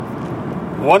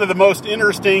One of the most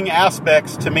interesting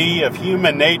aspects to me of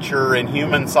human nature and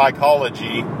human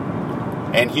psychology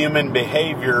and human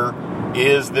behavior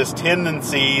is this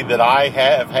tendency that I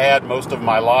have had most of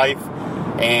my life,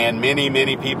 and many,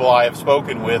 many people I have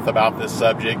spoken with about this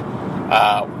subject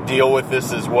deal with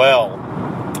this as well.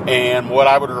 And what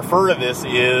I would refer to this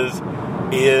is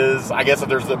I guess if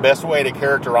there's the best way to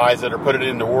characterize it or put it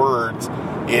into words,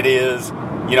 it is,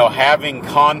 having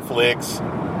conflicts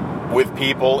with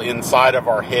people inside of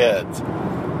our heads.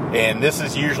 And this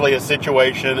is usually a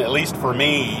situation, at least for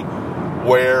me,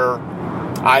 where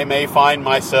I may find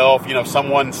myself,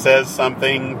 someone says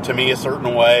something to me a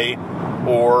certain way,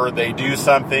 or they do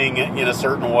something in a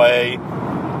certain way,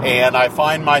 and I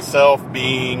find myself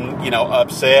being,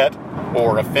 upset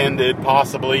or offended,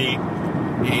 possibly,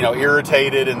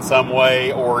 irritated in some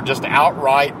way, or just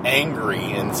outright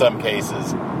angry in some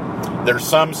cases. There's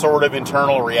some sort of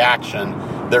internal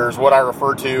reaction. There's what I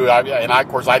refer to, of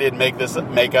course, I didn't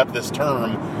make up this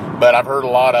term, but I've heard a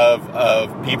lot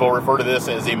of people refer to this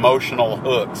as emotional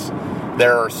hooks.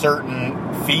 There are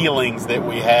certain feelings that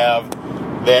we have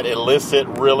that elicit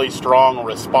really strong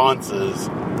responses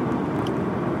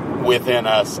within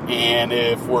us, and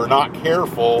if we're not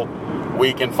careful,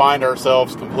 we can find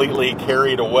ourselves completely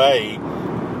carried away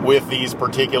with these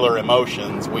particular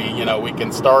emotions. We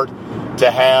can start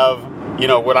to have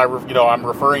what I'm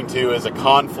referring to as a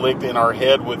conflict in our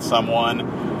head with someone.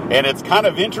 And it's kind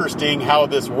of interesting how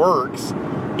this works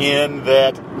in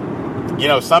that,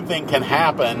 something can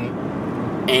happen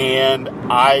and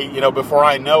before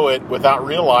I know it, without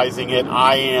realizing it,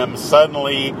 I am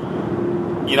suddenly,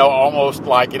 almost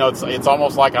like, it's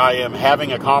almost like I am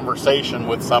having a conversation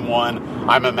with someone.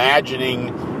 I'm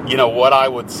imagining, what I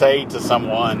would say to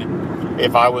someone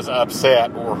if I was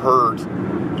upset or hurt,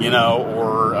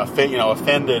 or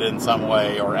offended in some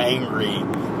way, or angry,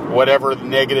 whatever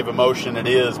negative emotion it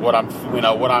is,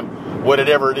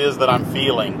 whatever it is that I'm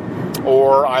feeling.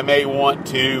 Or I may want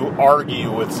to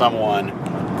argue with someone.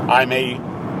 I may,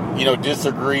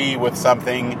 disagree with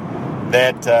something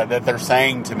that they're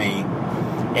saying to me,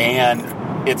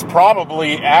 and it's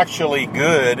probably actually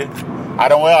good.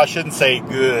 I shouldn't say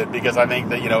good, because I think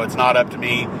that it's not up to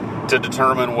me to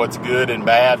determine what's good and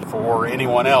bad for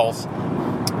anyone else.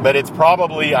 But it's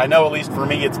probably, I know at least for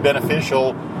me, it's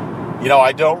beneficial.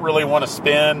 I don't really want to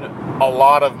spend a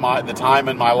lot of the time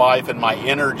in my life and my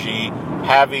energy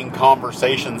having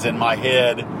conversations in my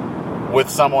head with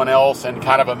someone else and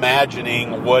kind of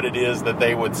imagining what it is that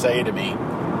they would say to me.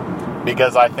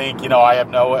 Because I think,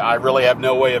 I really have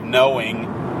no way of knowing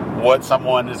what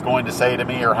someone is going to say to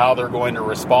me or how they're going to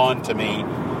respond to me.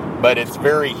 But it's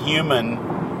very human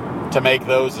to make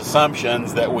those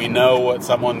assumptions that we know what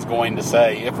someone's going to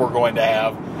say if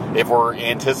we're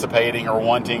anticipating or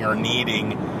wanting or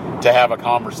needing to have a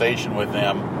conversation with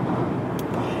them.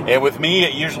 And with me,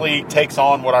 it usually takes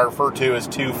on what I refer to as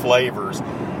two flavors.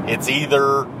 It's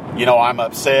either, I'm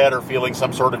upset or feeling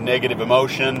some sort of negative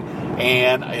emotion,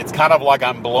 and it's kind of like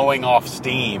I'm blowing off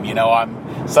steam.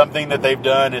 Something that they've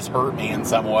done has hurt me in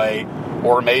some way,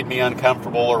 or made me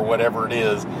uncomfortable, or whatever it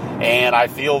is. And I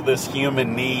feel this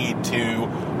human need to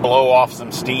blow off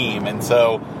some steam. And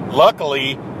so,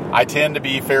 luckily, I tend to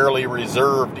be fairly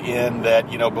reserved in that,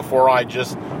 before I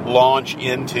just launch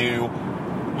into,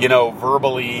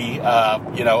 verbally,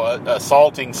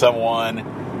 assaulting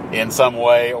someone in some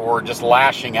way, or just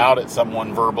lashing out at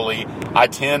someone verbally, I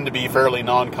tend to be fairly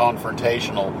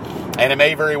non-confrontational. And it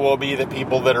may very well be that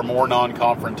people that are more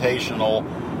non-confrontational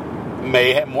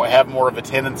may have more of a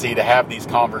tendency to have these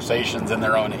conversations in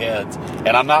their own heads. And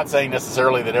I'm not saying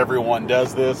necessarily that everyone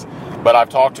does this, but I've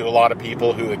talked to a lot of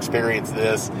people who experience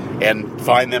this and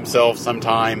find themselves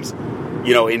sometimes,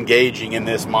 engaging in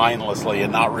this mindlessly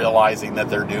and not realizing that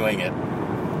they're doing it.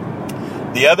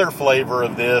 The other flavor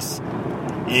of this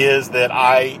is that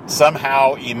I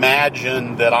somehow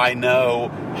imagine that I know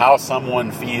how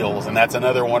someone feels, and that's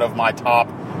another one of my top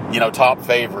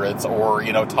favorites, or,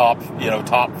 top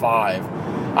five.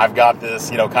 I've got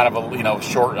this, kind of a,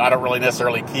 short, I don't really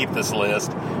necessarily keep this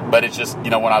list, but it's just,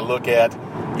 when I look at,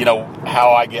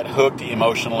 how I get hooked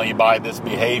emotionally by this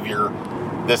behavior,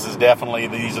 these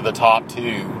are the top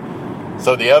two.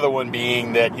 So the other one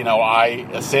being that, I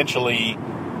essentially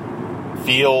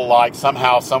feel like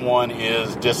somehow someone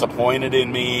is disappointed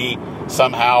in me,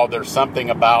 somehow there's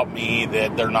something about me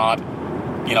that they're not,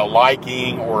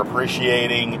 liking or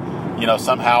appreciating,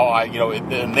 somehow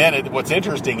and then what's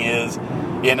interesting is,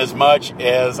 in as much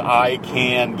as I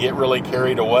can get really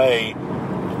carried away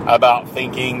about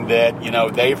thinking that,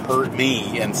 they've hurt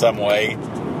me in some way,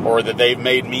 or that they've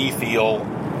made me feel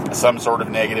some sort of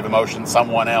negative emotion,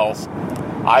 someone else,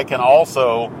 I can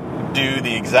also do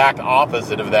the exact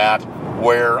opposite of that,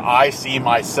 where I see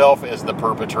myself as the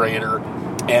perpetrator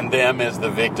and them as the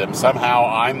victim. Somehow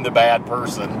I'm the bad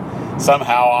person.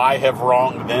 Somehow I have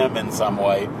wronged them in some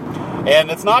way. And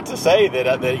it's not to say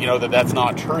that that's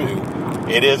not true.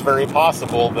 It is very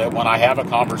possible that when I have a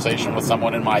conversation with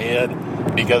someone in my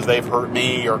head because they've hurt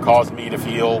me or caused me to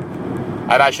feel,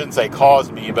 and I shouldn't say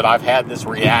caused me, but I've had this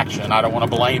reaction. I don't want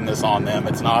to blame this on them.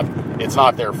 It's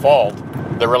not their fault.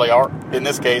 They really are. In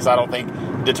this case, I don't think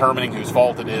determining whose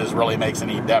fault it is really makes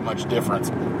that much difference.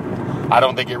 I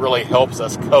don't think it really helps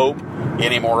us cope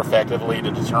any more effectively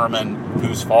to determine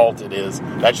whose fault it is.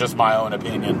 That's just my own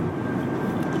opinion.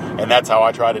 And that's how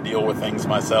I try to deal with things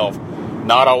myself.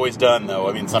 Not always done, though.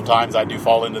 I mean, sometimes I do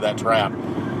fall into that trap.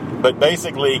 But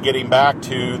basically, getting back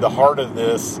to the heart of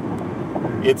this,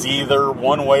 it's either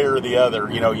one way or the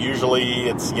other. Usually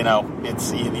it's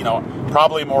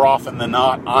probably more often than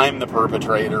not, I'm the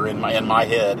perpetrator in my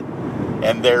head,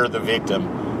 and they're the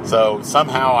victim. So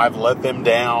somehow I've let them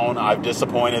down, I've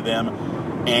disappointed them,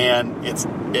 and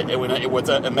what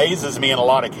amazes me in a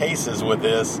lot of cases with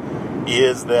this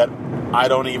is that I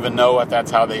don't even know if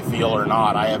that's how they feel or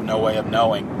not. I have no way of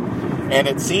knowing. And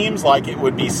it seems like it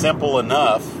would be simple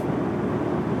enough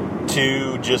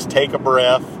to just take a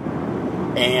breath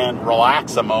and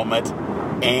relax a moment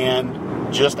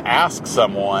and just ask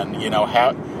someone,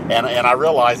 how, and I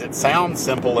realize it sounds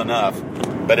simple enough,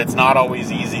 but it's not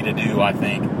always easy to do, I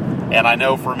think. And I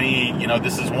know for me,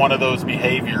 this is one of those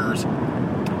behaviors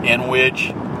in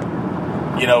which,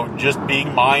 just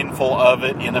being mindful of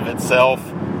it in of itself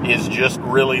is just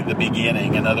really the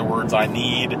beginning. In other words, I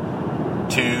need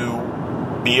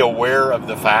to be aware of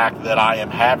the fact that I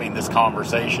am having this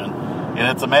conversation. And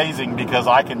it's amazing because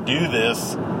I can do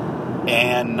this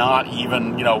and not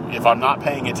even, if I'm not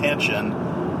paying attention,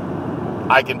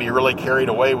 I can be really carried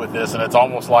away with this, and it's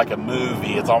almost like a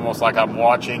movie. It's almost like I'm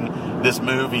watching this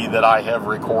movie that I have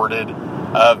recorded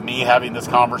of me having this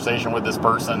conversation with this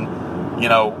person,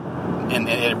 and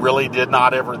it really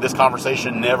this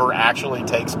conversation never actually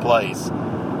takes place,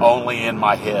 only in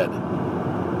my head.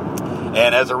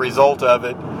 And as a result of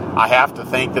it, I have to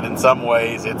think that in some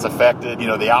ways it's affected,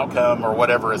 the outcome or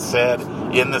whatever is said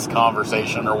in this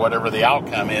conversation or whatever the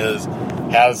outcome is,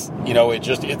 has,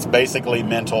 it's basically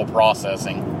mental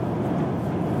processing.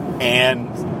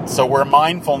 And so where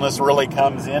mindfulness really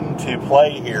comes into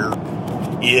play here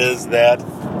is that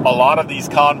a lot of these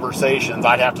conversations,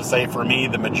 I'd have to say for me,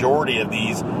 the majority of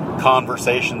these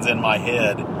conversations in my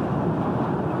head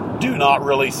do not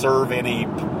really serve any,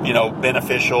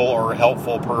 beneficial or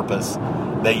helpful purpose.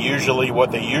 What they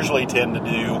usually tend to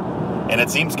do, and it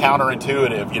seems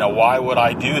counterintuitive, why would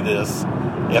I do this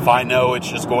if I know it's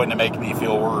just going to make me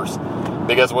feel worse?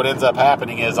 Because what ends up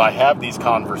happening is I have these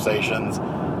conversations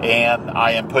and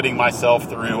I am putting myself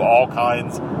through all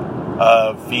kinds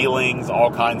of feelings, all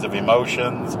kinds of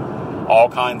emotions, all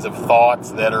kinds of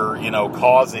thoughts that are,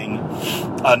 causing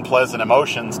unpleasant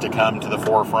emotions to come to the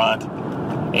forefront.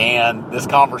 And this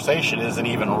conversation isn't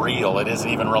even real. It isn't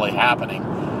even really happening.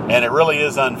 And it really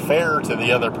is unfair to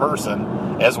the other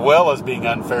person, as well as being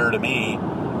unfair to me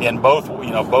in both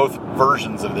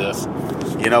versions of this.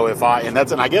 And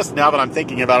I guess now that I'm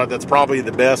thinking about it, that's probably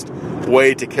the best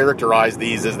way to characterize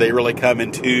these, is they really come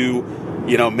in two,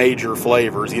 major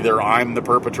flavors. Either I'm the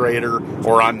perpetrator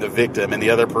or I'm the victim, and the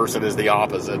other person is the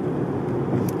opposite.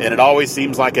 And it always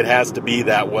seems like it has to be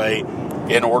that way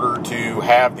in order to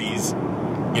have these,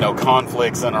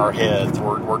 conflicts in our heads.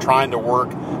 We're trying to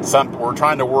work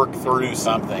through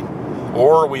something,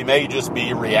 or we may just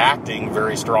be reacting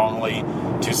very strongly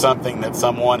to something that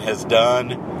someone has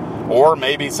done, or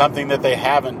maybe something that they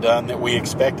haven't done that we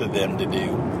expected them to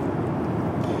do.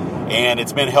 And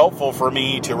it's been helpful for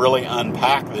me to really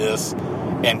unpack this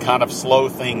and kind of slow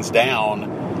things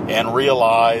down and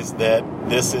realize that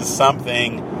this is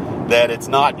something that it's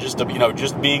not just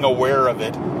just being aware of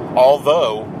it,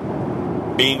 although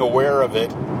being aware of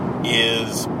it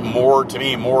is more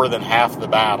than half the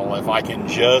battle. If I can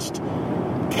just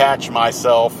catch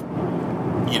myself,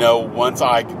 once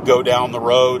I go down the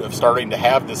road of starting to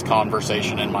have this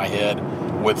conversation in my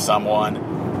head with someone,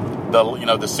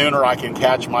 the sooner I can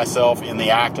catch myself in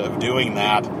the act of doing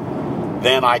that,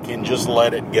 then I can just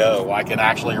let it go. I can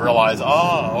actually realize,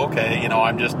 oh, okay,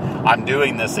 I'm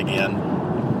doing this again.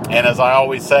 And as I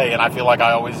always say, and I feel like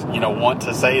I always, want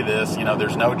to say this,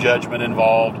 there's no judgment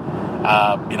involved.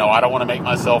 I don't want to make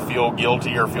myself feel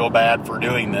guilty or feel bad for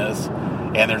doing this.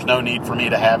 And there's no need for me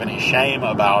to have any shame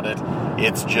about it.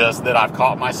 It's just that I've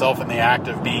caught myself in the act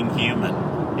of being human.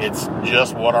 It's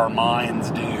just what our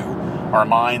minds do. Our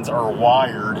minds are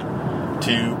wired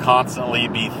to constantly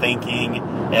be thinking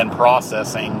and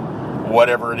processing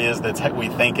whatever it is that we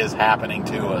think is happening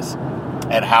to us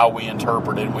and how we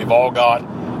interpret it. We've all got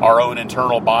our own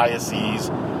internal biases.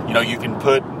 You can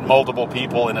put multiple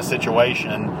people in a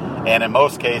situation, and in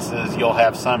most cases you'll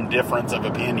have some difference of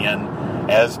opinion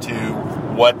as to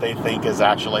what they think is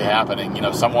actually happening.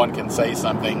 Someone can say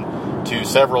something to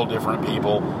several different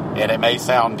people, and it may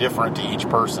sound different to each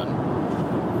person.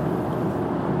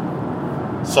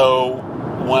 So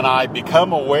when I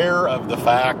become aware of the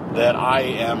fact that I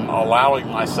am allowing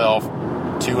myself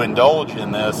to indulge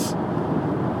in this,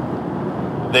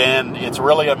 then it's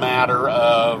really a matter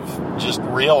of just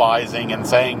realizing and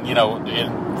saying,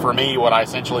 for me, what I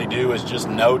essentially do is just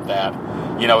note that.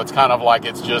 It's kind of like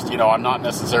it's just, I'm not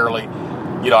necessarily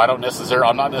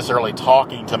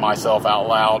talking to myself out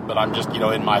loud, but I'm just,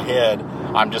 in my head,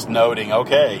 I'm just noting,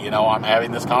 okay, I'm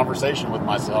having this conversation with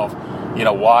myself.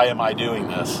 Why am I doing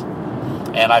this?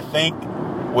 And I think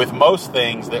with most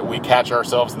things that we catch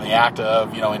ourselves in the act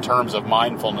of, in terms of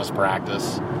mindfulness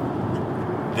practice,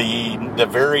 the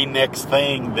very next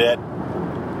thing that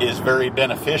is very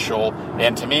beneficial,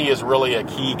 and to me is really a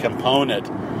key component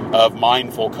of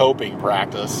mindful coping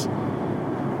practice.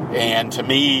 And to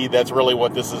me, that's really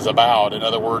what this is about. In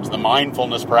other words, the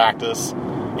mindfulness practice,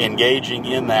 engaging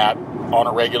in that on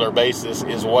a regular basis,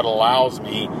 is what allows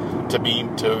me to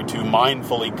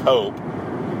mindfully cope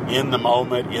in the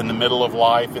moment, in the middle of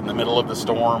life, in the middle of the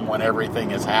storm, when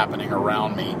everything is happening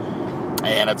around me.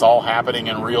 And it's all happening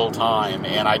in real time.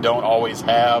 And I don't always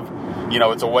have,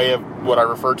 it's a way of what I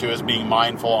refer to as being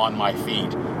mindful on my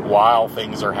feet while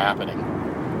things are happening.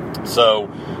 So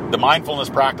the mindfulness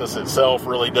practice itself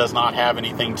really does not have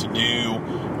anything to do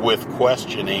with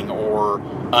questioning or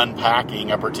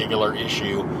unpacking a particular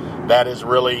issue. That is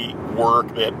really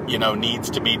work that,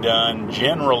 needs to be done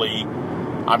generally.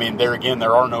 I mean,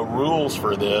 there are no rules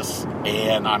for this,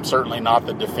 and I'm certainly not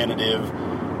the definitive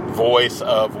voice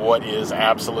of what is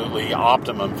absolutely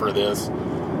optimum for this.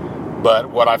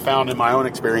 But what I found in my own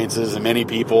experiences, and many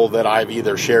people that I've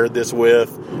either shared this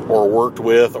with or worked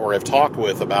with or have talked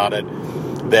with about it,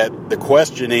 that the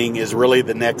questioning is really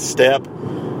the next step,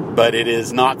 but it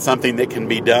is not something that can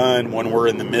be done when we're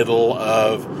in the middle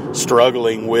of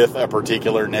struggling with a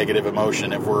particular negative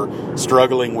emotion. If we're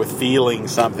struggling with feeling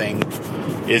something,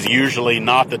 is usually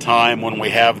not the time when we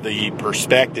have the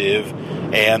perspective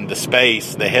and the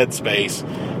space, the headspace,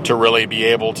 to really be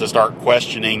able to start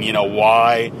questioning,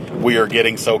 why we are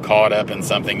getting so caught up in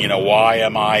something. Why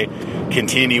am I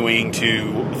continuing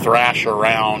to thrash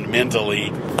around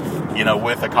mentally,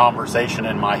 with a conversation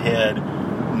in my head,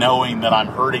 knowing that I'm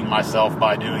hurting myself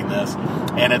by doing this.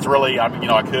 And it's really, I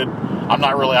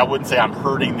wouldn't say I'm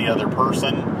hurting the other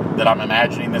person that I'm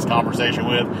imagining this conversation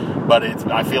with, but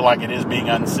I feel like it is being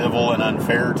uncivil and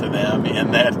unfair to them,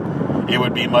 in that it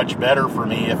would be much better for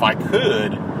me if I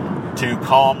could to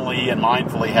calmly and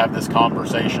mindfully have this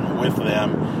conversation with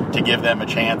them, to give them a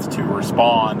chance to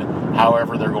respond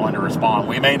however they're going to respond.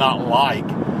 We may not like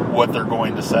what they're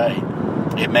going to say.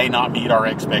 It may not meet our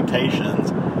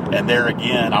expectations. And there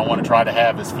again, I want to try to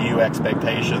have as few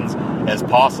expectations as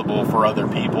possible for other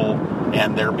people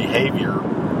and their behavior,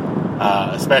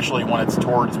 especially when it's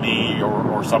towards me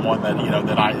or someone that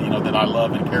I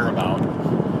love and care about.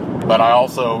 But I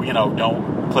also,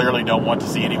 don't want to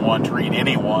see anyone treat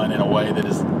anyone in a way that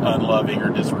is unloving or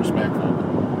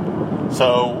disrespectful.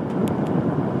 So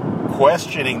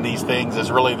questioning these things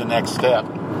is really the next step.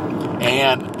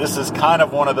 And this is kind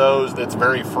of one of those that's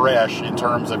very fresh in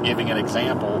terms of giving an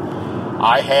example.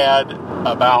 I had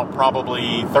about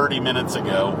probably 30 minutes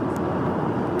ago,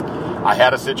 I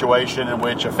had a situation in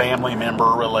which a family member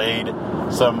relayed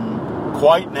some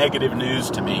quite negative news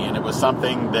to me, and it was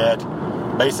something that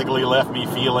basically left me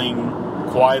feeling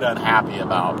quite unhappy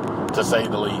about, to say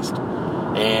the least.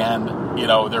 And,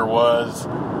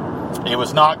 it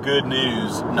was not good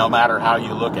news no matter how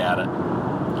you look at it.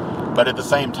 But at the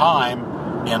same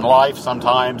time, in life,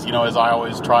 sometimes, as I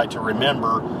always try to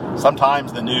remember,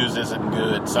 sometimes the news isn't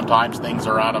good. Sometimes things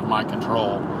are out of my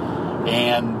control.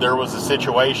 And there was a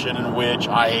situation in which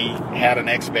I had an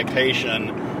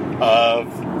expectation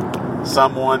of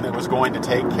someone that was going to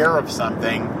take care of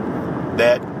something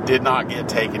that did not get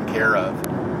taken care of.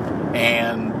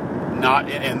 And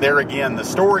there again, the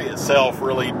story itself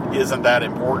really isn't that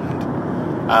important.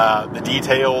 The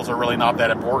details are really not that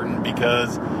important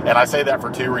because, and I say that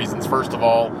for two reasons. First of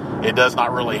all, it does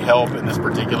not really help in this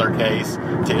particular case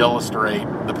to illustrate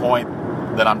the point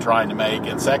that I'm trying to make.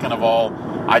 And second of all,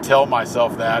 I tell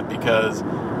myself that because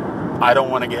I don't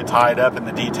want to get tied up in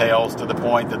the details to the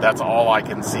point that that's all I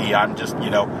can see. I'm just,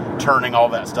 turning all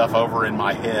that stuff over in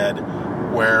my head,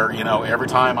 where, every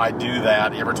time I do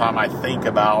that, every time I think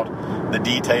about the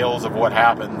details of what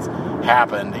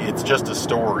happened. It's just a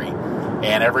story.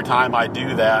 And every time I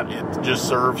do that, it just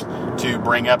serves to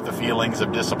bring up the feelings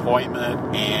of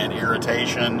disappointment and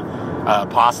irritation,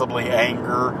 possibly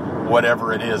anger,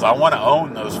 whatever it is. I want to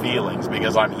own those feelings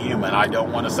because I'm human. I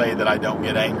don't want to say that I don't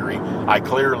get angry. I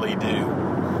clearly do.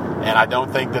 And I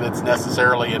don't think that it's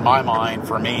necessarily in my mind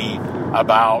for me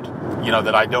about,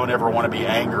 that I don't ever want to be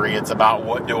angry. It's about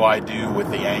what do I do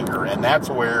with the anger. And that's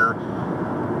where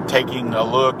taking a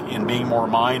look and being more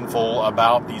mindful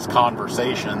about these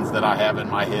conversations that I have in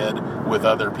my head with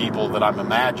other people that I'm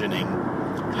imagining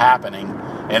happening.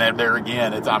 And there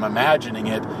again, I'm imagining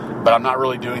it, but I'm not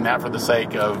really doing that for the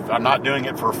sake of, I'm not doing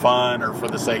it for fun or for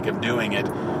the sake of doing it.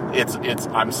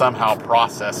 I'm somehow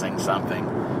processing something,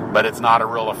 but it's not a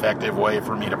real effective way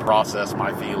for me to process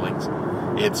my feelings.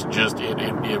 It's just,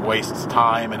 it wastes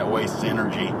time and it wastes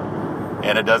energy.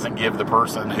 And it doesn't give the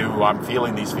person who I'm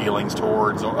feeling these feelings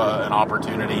towards an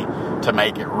opportunity to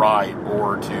make it right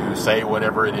or to say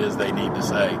whatever it is they need to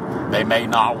say. They may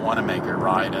not want to make it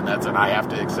right, and I have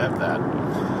to accept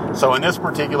that. So in this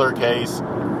particular case,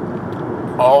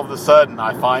 all of a sudden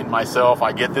I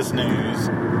get this news,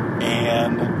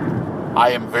 and I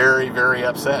am very, very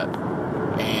upset.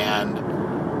 And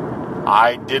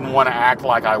I didn't want to act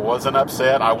like I wasn't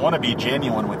upset. I want to be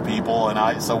genuine with people,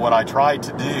 so what I tried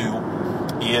to do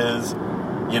is,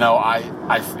 and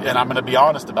I'm going to be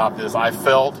honest about this, I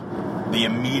felt the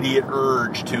immediate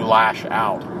urge to lash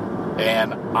out.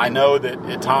 And I know that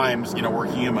at times, we're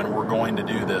human, we're going to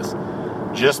do this.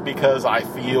 Just because I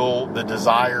feel the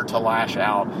desire to lash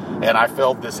out, and I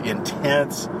felt this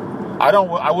intense,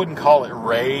 I wouldn't call it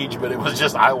rage, but it was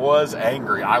just, I was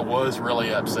angry. I was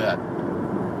really upset.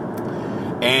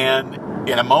 And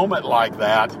in a moment like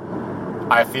that,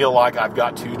 I feel like I've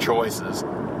got two choices.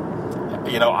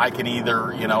 I can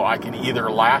either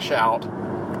lash out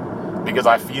because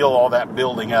I feel all that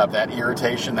building up, that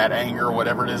irritation, that anger,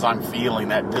 whatever it is I'm feeling,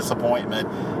 that disappointment.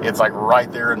 It's like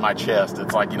right there in my chest.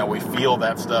 It's like, we feel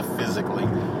that stuff physically,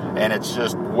 and it's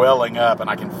just welling up, and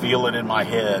I can feel it in my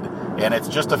head, and it's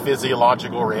just a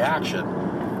physiological reaction.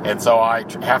 And so I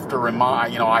have to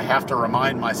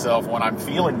remind myself when I'm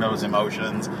feeling those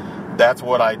emotions, that's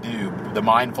what I do. The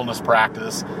mindfulness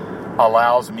practice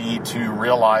allows me to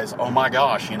realize, oh my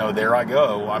gosh, there I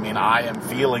go. I am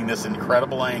feeling this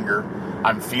incredible anger.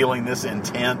 I'm feeling this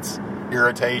intense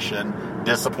irritation,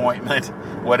 disappointment,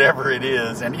 whatever it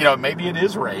is. And, maybe it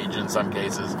is rage in some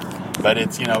cases, but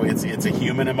it's a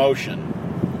human emotion.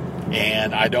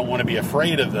 And I don't want to be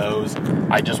afraid of those.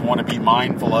 I just want to be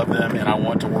mindful of them, and I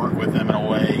want to work with them in a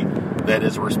way that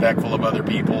is respectful of other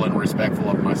people and respectful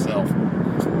of myself.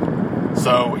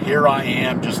 So here I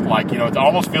am, just like, it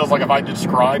almost feels like if I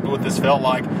described what this felt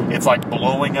like, it's like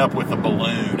blowing up with a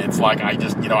balloon. It's like I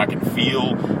just, I can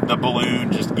feel the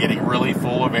balloon just getting really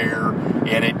full of air,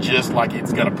 and it just like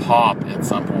it's going to pop at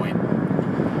some point.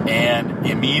 And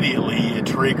immediately it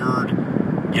triggered,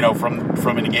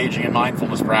 from engaging in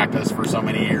mindfulness practice for so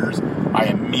many years,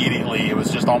 it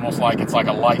was just almost like it's like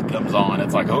a light comes on.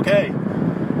 It's like, okay,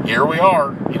 here we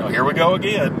are, here we go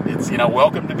again. It's,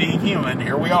 welcome to being human.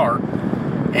 Here we are.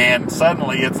 And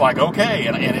suddenly it's like, okay.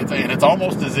 And it's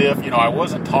almost as if, I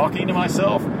wasn't talking to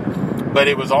myself, but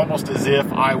it was almost as if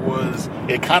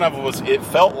it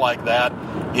felt like that,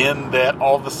 in that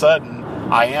all of a sudden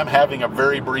I am having a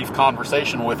very brief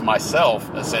conversation with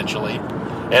myself, essentially.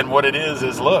 And what it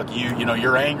is look,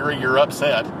 you're angry, you're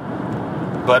upset.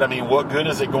 But what good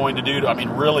is it going to do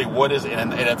really, what is it?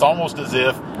 And it's almost as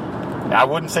if, I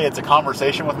wouldn't say it's a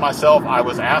conversation with myself. I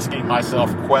was asking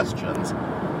myself questions.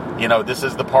 This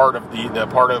is the part of the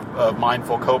part of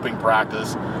mindful coping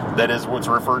practice that is what's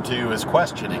referred to as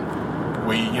questioning.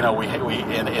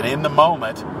 And in the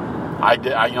moment,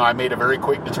 I made a very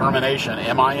quick determination.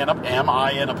 Am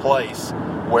I in a place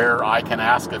where I can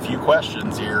ask a few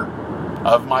questions here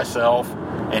of myself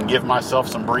and give myself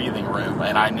some breathing room?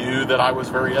 And I knew that I was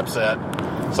very upset.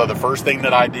 So the first thing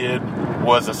that I did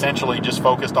was essentially just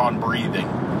focused on breathing.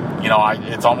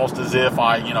 It's almost as if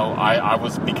I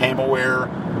became aware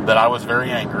that I was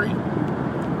very angry.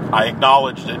 I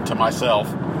acknowledged it to myself.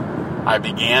 I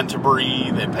began to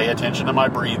breathe and pay attention to my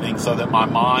breathing so that my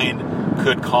mind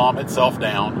could calm itself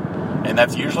down. And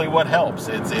that's usually what helps.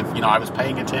 It's if, I was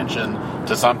paying attention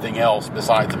to something else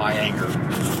besides my anger.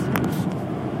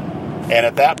 And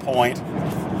at that point,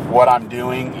 what I'm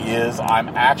doing is I'm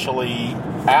actually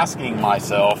asking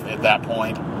myself at that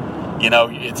point,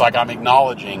 it's like I'm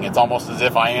acknowledging. It's almost as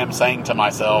if I am saying to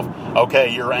myself,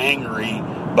 okay, you're angry,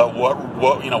 but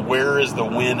where is the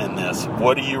win in this?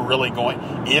 What are you really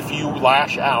if you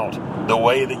lash out the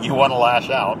way that you want to lash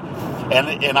out,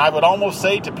 And I would almost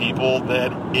say to people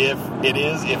that if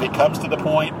it comes to the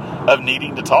point of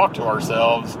needing to talk to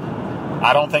ourselves,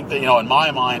 I don't think that, in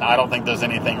my mind, I don't think there's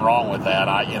anything wrong with that.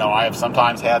 I have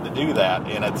sometimes had to do that,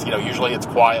 and it's, usually it's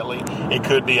quietly. It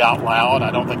could be out loud. I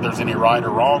don't think there's any right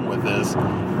or wrong with this,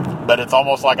 but it's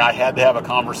almost like I had to have a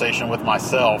conversation with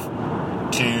myself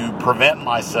to prevent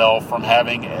myself from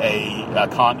having a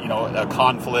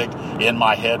conflict in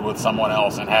my head with someone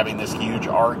else and having this huge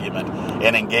argument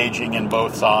and engaging in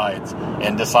both sides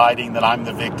and deciding that I'm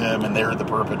the victim and they're the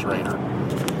perpetrator.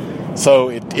 So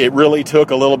it really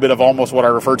took a little bit of almost what I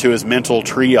refer to as mental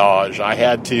triage. I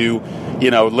had to,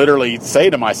 literally say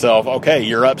to myself, okay,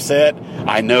 you're upset.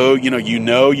 I know, you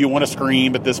want to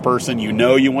scream at this person. You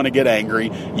want to get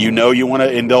angry. You want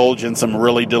to indulge in some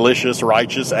really delicious,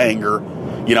 righteous anger.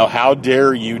 How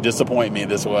dare you disappoint me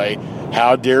this way?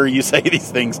 How dare you say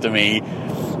these things to me?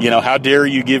 How dare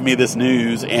you give me this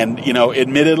news? And,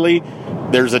 admittedly,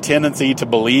 there's a tendency to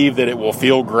believe that it will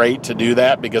feel great to do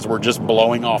that because we're just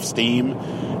blowing off steam.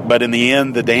 But in the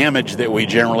end, the damage that we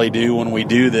generally do when we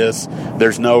do this,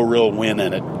 there's no real win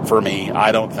in it for me,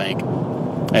 I don't think.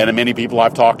 And many people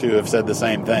I've talked to have said the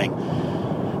same thing.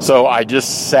 So I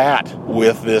just sat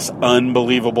with this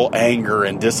unbelievable anger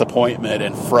and disappointment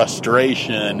and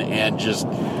frustration and just,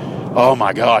 oh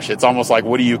my gosh, it's almost like,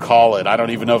 what do you call it? I don't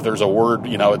even know if there's a word,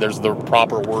 there's the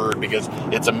proper word, because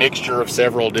it's a mixture of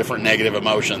several different negative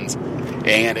emotions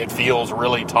and it feels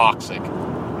really toxic.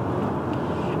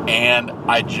 And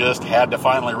I just had to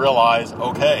finally realize,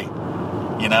 okay,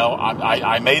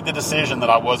 I made the decision that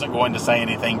I wasn't going to say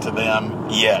anything to them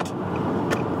yet.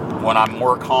 When I'm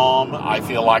more calm, I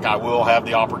feel like I will have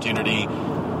the opportunity,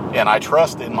 and I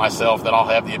trust in myself that I'll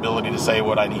have the ability to say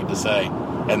what I need to say.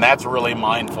 And that's really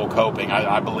mindful coping.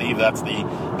 I believe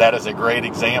that is a great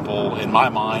example in my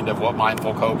mind of what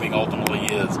mindful coping ultimately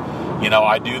is.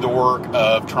 I do the work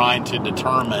of trying to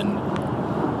determine,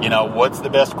 what's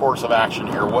the best course of action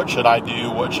here? What should I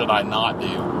do? What should I not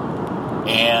do?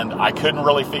 And I couldn't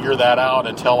really figure that out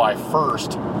until I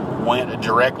first went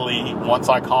directly, once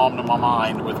I calmed my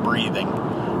mind with breathing.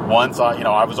 Once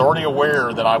I was already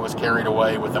aware that I was carried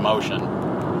away with emotion.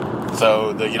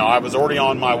 So I was already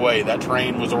on my way. That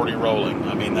train was already rolling.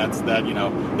 I mean,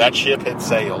 that ship had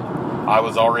sailed. I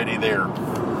was already there.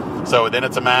 So then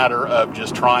it's a matter of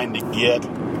just trying to get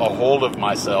a hold of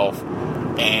myself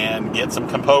and get some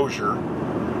composure.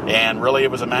 And really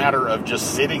it was a matter of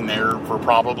just sitting there for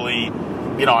probably,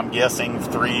 I'm guessing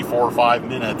 3, 4, 5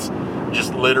 minutes,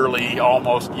 just literally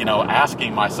almost,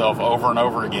 asking myself over and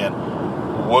over again,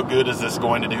 what good is this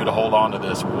going to do to hold on to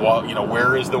this? What,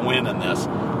 where is the win in this?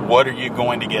 What are you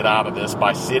going to get out of this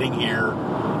by sitting here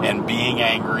and being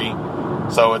angry?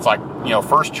 So it's like,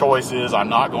 first choice is I'm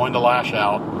not going to lash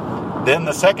out. Then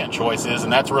the second choice is,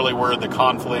 and that's really where the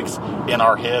conflicts in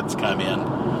our heads come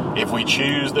in. If we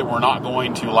choose that we're not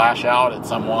going to lash out at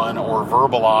someone or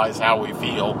verbalize how we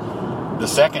feel, the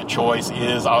second choice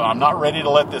is I'm not ready to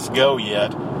let this go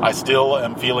yet. I still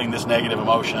am feeling this negative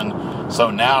emotion.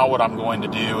 So now what I'm going to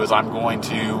do is I'm going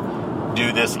to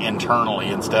do this internally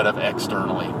instead of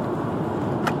externally.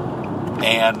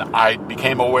 And I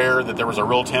became aware that there was a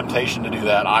real temptation to do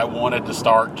that. I wanted to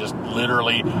start just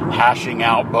literally hashing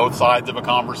out both sides of a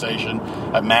conversation,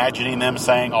 imagining them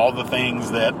saying all the things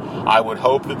that I would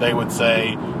hope that they would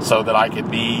say so that I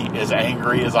could be as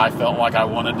angry as I felt like I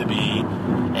wanted to be,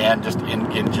 and just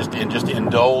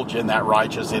indulge in that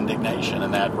righteous indignation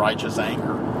and that righteous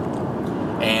anger.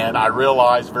 And I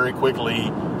realized very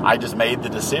quickly, I just made the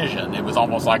decision. It was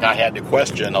almost like I had to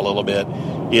question a little bit,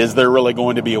 is there really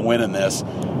going to be a win in this?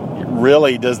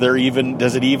 Really, does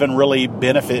it even really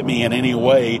benefit me in any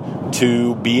way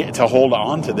to hold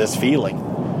on to this feeling?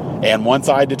 And once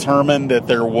I determined that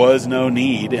there was no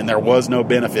need and there was no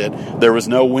benefit, there was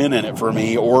no win in it for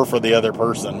me or for the other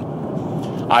person,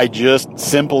 I just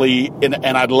simply, and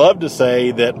I'd love to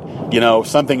say that,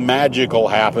 something magical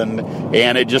happened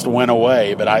and it just went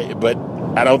away, but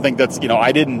I don't think that's,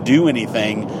 I didn't do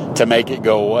anything to make it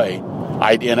go away.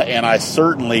 I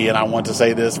certainly, and I want to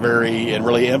say this and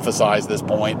really emphasize this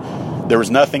point, there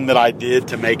was nothing that I did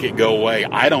to make it go away.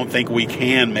 I don't think we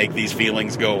can make these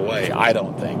feelings go away. I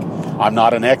don't think. I'm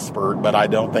not an expert, but I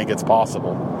don't think it's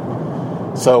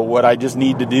possible. So what I just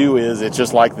need to do is, it's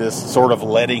just like this sort of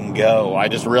letting go. I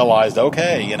just realized,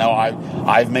 okay,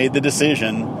 I've made the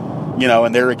decision,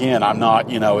 and there again, I'm not,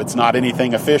 it's not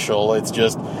anything official. It's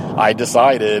just, I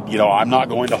decided, I'm not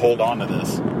going to hold on to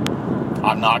this.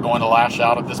 I'm not going to lash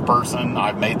out at this person.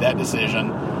 I've made that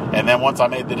decision. And then once I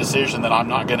made the decision that I'm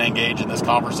not going to engage in this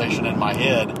conversation in my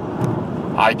head,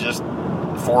 I just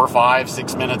 4, 5,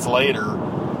 6 minutes later,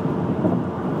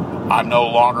 I'm no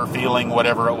longer feeling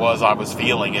whatever it was I was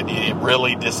feeling. It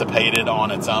really dissipated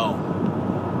on its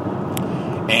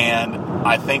own. And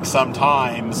I think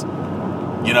sometimes,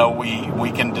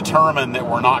 we can determine that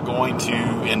we're not going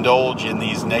to indulge in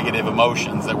these negative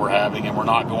emotions that we're having, and we're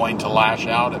not going to lash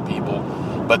out at people.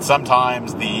 But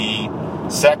sometimes the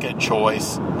second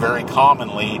choice, very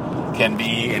commonly, can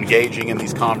be engaging in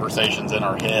these conversations in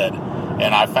our head.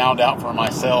 And I found out for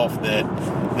myself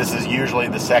that this is usually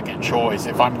the second choice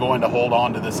if I'm going to hold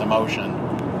on to this emotion.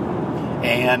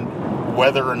 And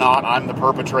whether or not I'm the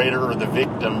perpetrator or the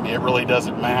victim, it really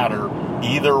doesn't matter.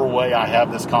 Either way I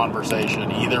have this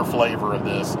conversation, either flavor of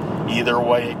this, either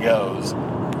way it goes,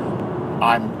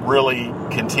 I'm really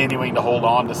continuing to hold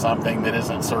on to something that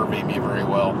isn't serving me very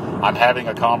well. I'm having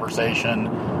a conversation,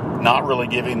 not really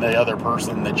giving the other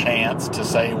person the chance to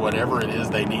say whatever it is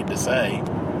they need to say.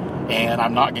 And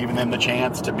I'm not giving them the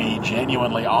chance to be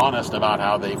genuinely honest about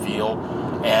how they feel.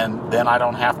 And then I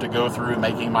don't have to go through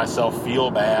making myself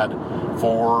feel bad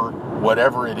for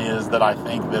whatever it is that I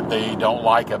think that they don't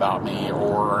like about me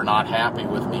or are not happy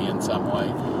with me in some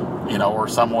way, or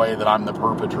some way that I'm the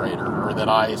perpetrator, or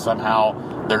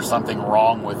that there's something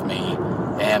wrong with me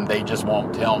and they just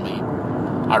won't tell me.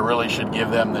 I really should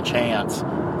give them the chance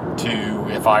to,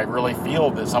 if I really feel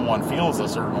that someone feels a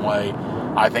certain way,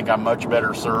 I think I'm much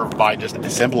better served by just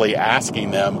simply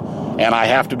asking them, and I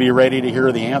have to be ready to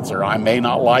hear the answer. I may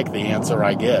not like the answer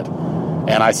I get,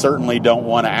 and I certainly don't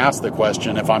want to ask the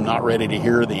question if I'm not ready to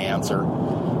hear the answer.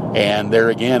 And there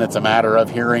again, it's a matter of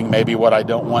hearing maybe what I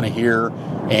don't want to hear,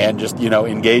 and just,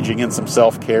 engaging in some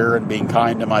self-care and being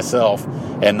kind to myself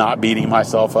and not beating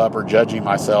myself up or judging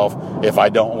myself if I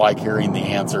don't like hearing the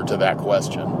answer to that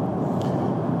question.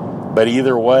 But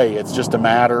either way, it's just a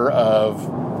matter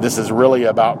of, this is really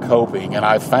about coping. And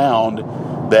I've found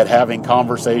that having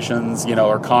conversations,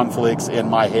 or conflicts in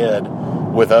my head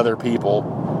with other people,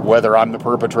 whether I'm the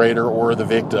perpetrator or the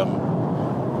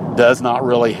victim, does not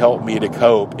really help me to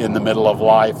cope in the middle of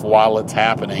life while it's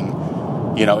happening,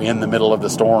 in the middle of the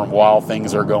storm, while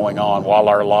things are going on, while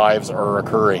our lives are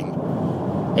occurring.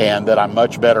 And that I'm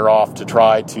much better off to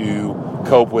try to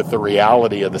cope with the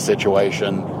reality of the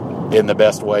situation in the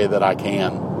best way that I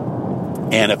can.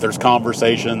 And if there's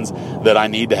conversations that I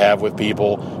need to have with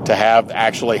people, to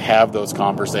actually have those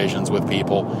conversations with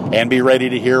people and be ready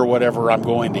to hear whatever I'm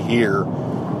going to hear,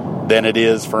 than it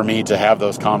is for me to have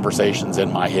those conversations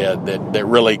in my head that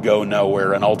really go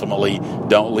nowhere and ultimately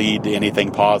don't lead to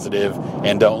anything positive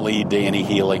and don't lead to any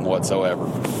healing whatsoever.